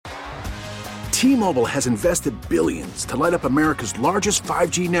T-Mobile has invested billions to light up America's largest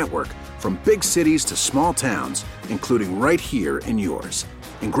 5G network, from big cities to small towns, including right here in yours.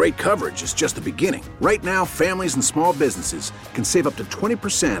 And great coverage is just the beginning. Right now, families and small businesses can save up to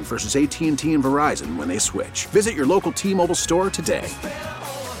 20% versus AT&T and Verizon when they switch. Visit your local T-Mobile store today.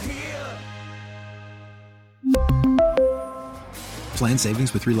 Plan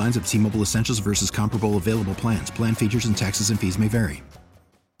savings with 3 lines of T-Mobile Essentials versus comparable available plans. Plan features and taxes and fees may vary.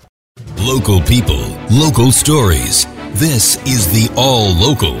 Local people, local stories. This is the All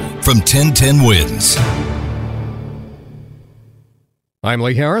Local from 1010 Wins. I'm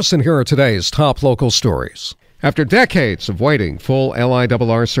Lee Harris, and here are today's top local stories. After decades of waiting, full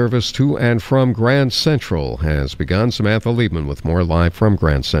LIRR service to and from Grand Central has begun. Samantha Liebman with more live from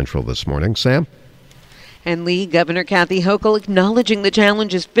Grand Central this morning. Sam? And Lee, Governor Kathy Hochul acknowledging the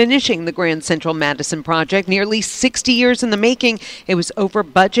challenges finishing the Grand Central Madison project. Nearly 60 years in the making, it was over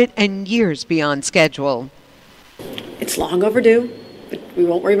budget and years beyond schedule. It's long overdue, but we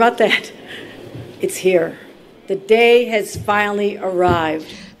won't worry about that. It's here. The day has finally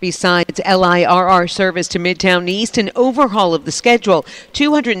arrived. Besides LIRR service to Midtown East, an overhaul of the schedule,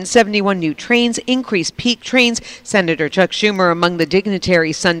 271 new trains, increased peak trains. Senator Chuck Schumer among the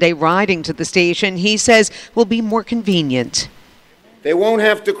dignitaries Sunday riding to the station, he says will be more convenient. They won't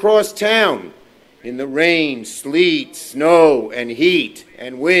have to cross town in the rain, sleet, snow, and heat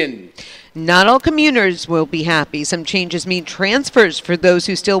and wind. Not all commuters will be happy. Some changes mean transfers for those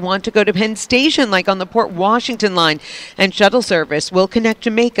who still want to go to Penn Station, like on the Port Washington line, and shuttle service will connect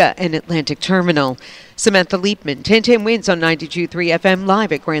Jamaica and Atlantic Terminal. Samantha Liebman, 1010 Wins on 92.3 FM,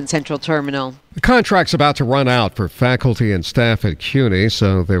 live at Grand Central Terminal. The contract's about to run out for faculty and staff at CUNY,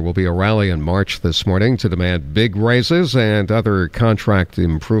 so there will be a rally in March this morning to demand big raises and other contract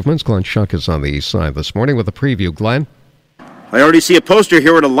improvements. Glenn Schuck is on the east side this morning with a preview. Glenn? I already see a poster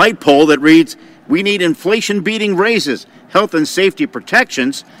here at a light pole that reads, "We need inflation-beating raises, health and safety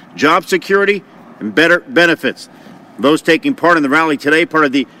protections, job security, and better benefits." Those taking part in the rally today, part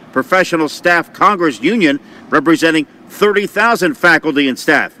of the Professional Staff Congress Union, representing 30,000 faculty and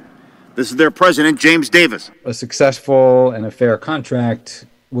staff. This is their president, James Davis. A successful and a fair contract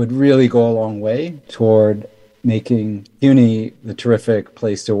would really go a long way toward making CUNY the terrific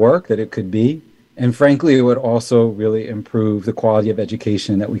place to work that it could be. And frankly, it would also really improve the quality of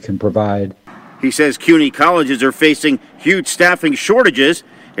education that we can provide. He says CUNY colleges are facing huge staffing shortages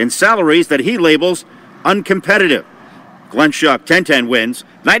and salaries that he labels uncompetitive. Glenn Schuck, 1010 Wins,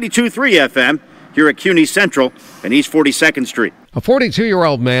 92.3 FM, here at CUNY Central and East 42nd Street. A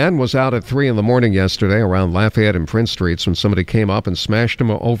 42-year-old man was out at 3 in the morning yesterday around Lafayette and Prince Streets when somebody came up and smashed him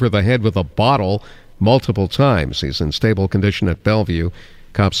over the head with a bottle multiple times. He's in stable condition at Bellevue.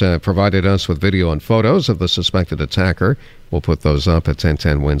 Cops have provided us with video and photos of the suspected attacker. We'll put those up at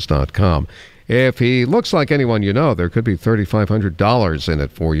 1010wins.com. If he looks like anyone you know, there could be $3,500 in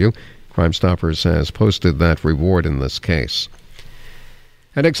it for you. Crime Stoppers has posted that reward in this case.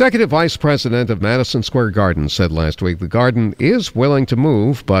 An executive vice president of Madison Square Garden said last week the garden is willing to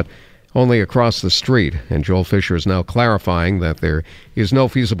move, but only across the street. And Joel Fisher is now clarifying that there is no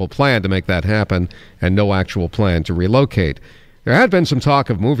feasible plan to make that happen and no actual plan to relocate. There had been some talk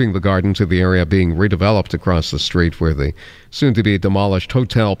of moving the garden to the area being redeveloped across the street where the soon-to-be-demolished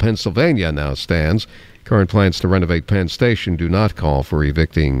Hotel Pennsylvania now stands. Current plans to renovate Penn Station do not call for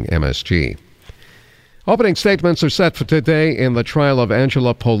evicting MSG. Opening statements are set for today in the trial of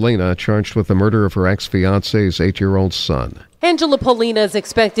Angela Polina, charged with the murder of her ex-fiance's 8-year-old son. Angela Polina is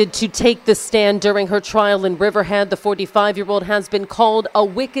expected to take the stand during her trial in Riverhead. The 45-year-old has been called a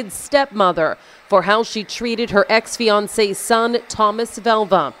wicked stepmother for how she treated her ex-fiance's son, Thomas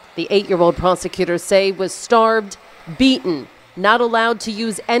Velva. The 8-year-old, prosecutors say, was starved, beaten, not allowed to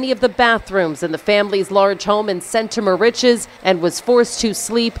use any of the bathrooms in the family's large home in Center Moriches, and was forced to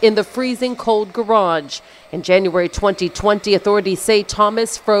sleep in the freezing cold garage. In January 2020, authorities say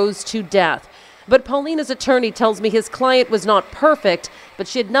Thomas froze to death. But Paulina's attorney tells me his client was not perfect, but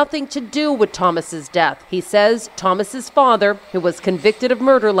she had nothing to do with Thomas's death. He says Thomas's father, who was convicted of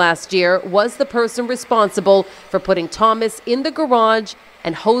murder last year, was the person responsible for putting Thomas in the garage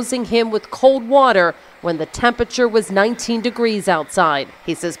and hosing him with cold water when the temperature was 19 degrees outside.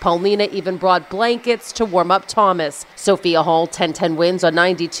 He says Paulina even brought blankets to warm up Thomas. Sophia Hall, 1010 Wins on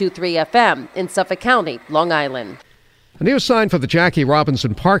 92.3 FM in Suffolk County, Long Island. A new sign for the Jackie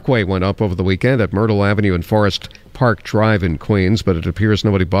Robinson Parkway went up over the weekend at Myrtle Avenue and Forest Park Drive in Queens, but it appears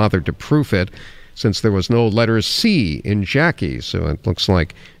nobody bothered to proof it since there was no letter C in Jackie, so it looks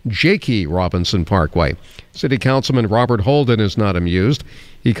like Jakey Robinson Parkway. City Councilman Robert Holden is not amused.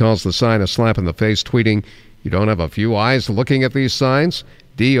 He calls the sign a slap in the face, tweeting, "You don't have a few eyes looking at these signs?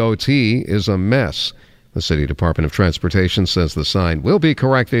 DOT is a mess. The City Department of Transportation says the sign will be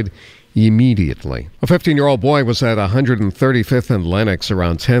corrected immediately. A 15-year-old boy was at 135th and Lenox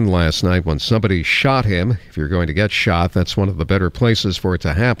around 10 last night when somebody shot him. If you're going to get shot, that's one of the better places for it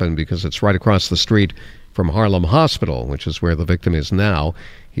to happen because it's right across the street from Harlem Hospital, which is where the victim is now.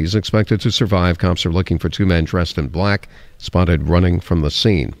 He's expected to survive. Cops are looking for two men dressed in black, spotted running from the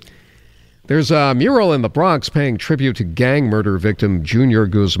scene. There's a mural in the Bronx paying tribute to gang murder victim Junior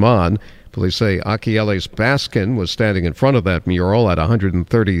Guzman. Police say Achilles Baskin was standing in front of that mural at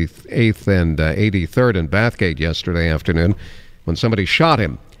 138th and 83rd in Bathgate yesterday afternoon when somebody shot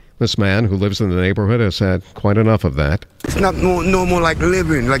him. This man, who lives in the neighborhood, has had quite enough of that. It's not no more like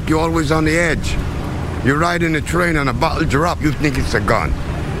living, like you're always on the edge. You're riding a train and a bottle drop, you think it's a gun.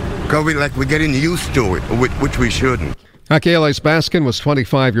 Because we're getting used to it, which we shouldn't. Achilles Baskin was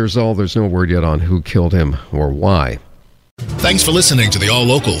 25 years old. There's no word yet on who killed him or why. Thanks for listening to the All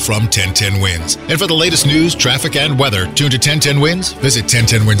Local from 1010 Wins. And for the latest news, traffic, and weather, tune to 1010 Wins, visit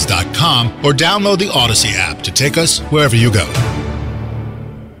 1010wins.com, or download the Odyssey app to take us wherever you go.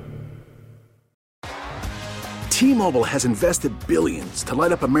 T-Mobile has invested billions to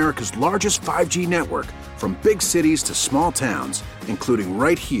light up America's largest 5G network, from big cities to small towns, including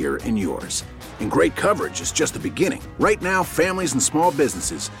right here in yours. And great coverage is just the beginning. Right now, families and small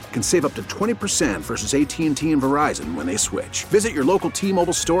businesses can save up to 20% versus AT&T and Verizon when they switch. Visit your local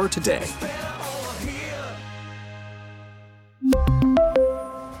T-Mobile store today.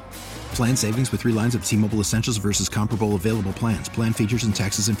 Plan savings with 3 lines of T-Mobile Essentials versus comparable available plans. Plan features and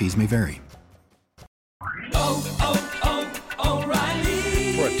taxes and fees may vary.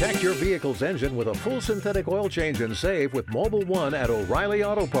 Protect your vehicle's engine with a full synthetic oil change and save with Mobil 1 at O'Reilly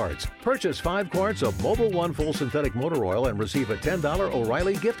Auto Parts. Purchase 5 quarts of Mobil 1 full synthetic motor oil and receive a $10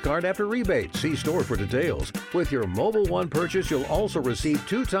 O'Reilly gift card after rebate. See store for details. With your Mobil 1 purchase, you'll also receive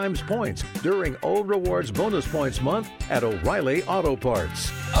 2 times points during O Rewards Bonus Points Month at O'Reilly Auto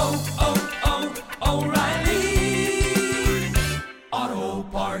Parts. O'Reilly Auto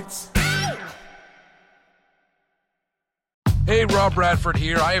Parts. Hey, Rob Bradford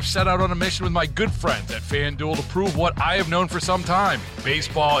here. I have set out on a mission with my good friends at FanDuel to prove what I have known for some time.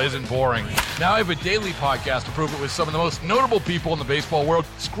 Baseball isn't boring. Now I have a daily podcast to prove it with some of the most notable people in the baseball world,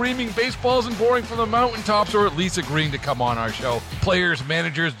 screaming baseball isn't boring from the mountaintops, or at least agreeing to come on our show. Players,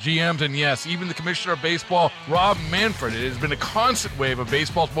 managers, GMs, and yes, even the commissioner of baseball, Rob Manfred. It has been a constant wave of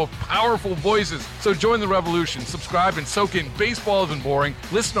baseball's most powerful voices. So join the revolution. Subscribe and soak in Baseball Isn't Boring.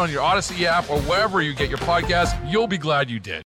 Listen on your Odyssey app or wherever you get your podcasts. You'll be glad you did.